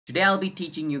Today I'll be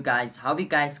teaching you guys how you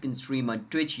guys can stream on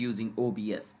Twitch using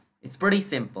OBS. It's pretty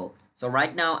simple. So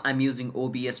right now I'm using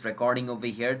OBS recording over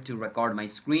here to record my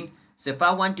screen. So if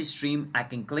I want to stream, I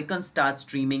can click on start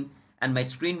streaming and my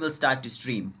screen will start to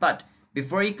stream. But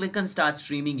before you click on start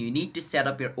streaming, you need to set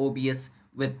up your OBS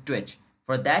with Twitch.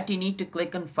 For that, you need to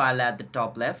click on file at the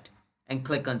top left and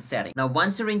click on setting. Now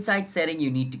once you're inside setting, you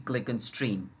need to click on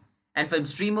stream. And from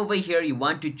stream over here, you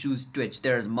want to choose Twitch.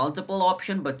 There's multiple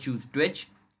options, but choose Twitch.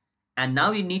 And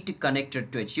now you need to connect your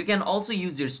Twitch. You can also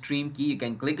use your stream key. You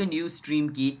can click on use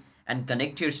stream key and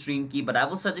connect your stream key, but I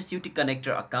will suggest you to connect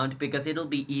your account because it'll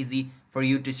be easy for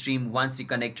you to stream once you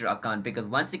connect your account, because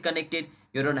once you connect it,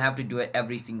 you don't have to do it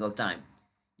every single time.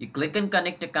 You click on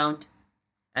connect account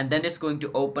and then it's going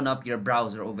to open up your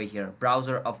browser over here,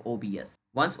 browser of OBS.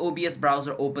 Once OBS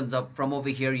browser opens up, from over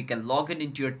here you can log in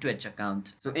into your Twitch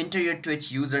account. So enter your Twitch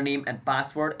username and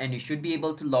password and you should be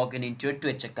able to log in into your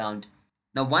Twitch account.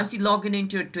 Now once you log in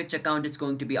into your Twitch account, it's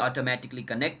going to be automatically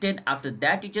connected. After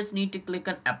that, you just need to click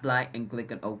on apply and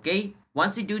click on OK.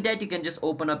 Once you do that, you can just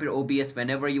open up your OBS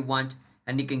whenever you want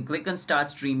and you can click on start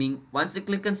streaming. Once you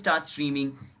click on start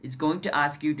streaming, it's going to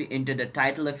ask you to enter the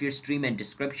title of your stream and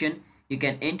description. You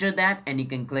can enter that and you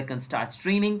can click on start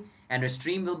streaming and your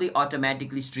stream will be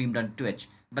automatically streamed on Twitch.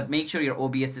 But make sure your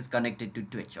OBS is connected to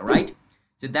Twitch, alright?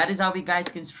 So that is how you guys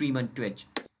can stream on Twitch.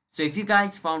 So if you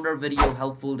guys found our video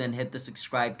helpful, then hit the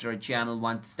subscribe to our channel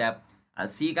one step. I'll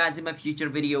see you guys in my future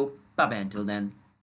video. Bye bye until then.